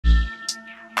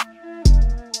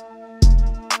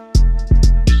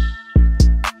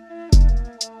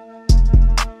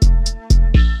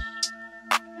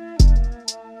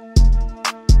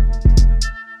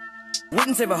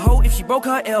Wouldn't save a hoe if she broke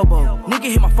her elbow. Nigga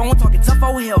hit my phone talking tough,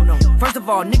 oh hell no. First of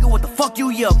all, nigga, what the fuck you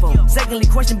yell for? Secondly,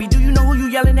 question B, do you know who you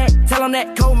yelling at? Tell on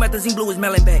that Comethazine blue is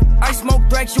melon back. I smoke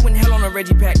Drax, you in hell on a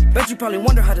Reggie pack. Bet you probably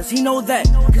wonder how does he know that?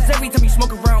 Cause every time you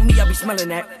smoke around me, I be smelling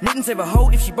that. Wouldn't save a hoe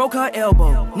if she broke her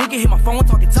elbow. Nigga hit my phone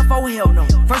talking tough, oh hell no.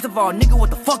 First of all, nigga, what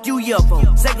the fuck you yell for?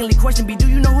 Secondly, question B, do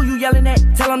you know who you yelling at?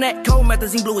 Tell on that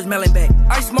Comethazine blue is melon back.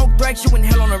 I smoke Drax, you in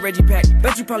hell on a Reggie pack.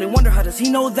 Bet you probably wonder how does he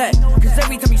know that? Cause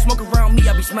every time you smoke around me,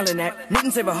 I be smelling that.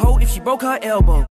 Wouldn't save a hoe if she broke her elbow.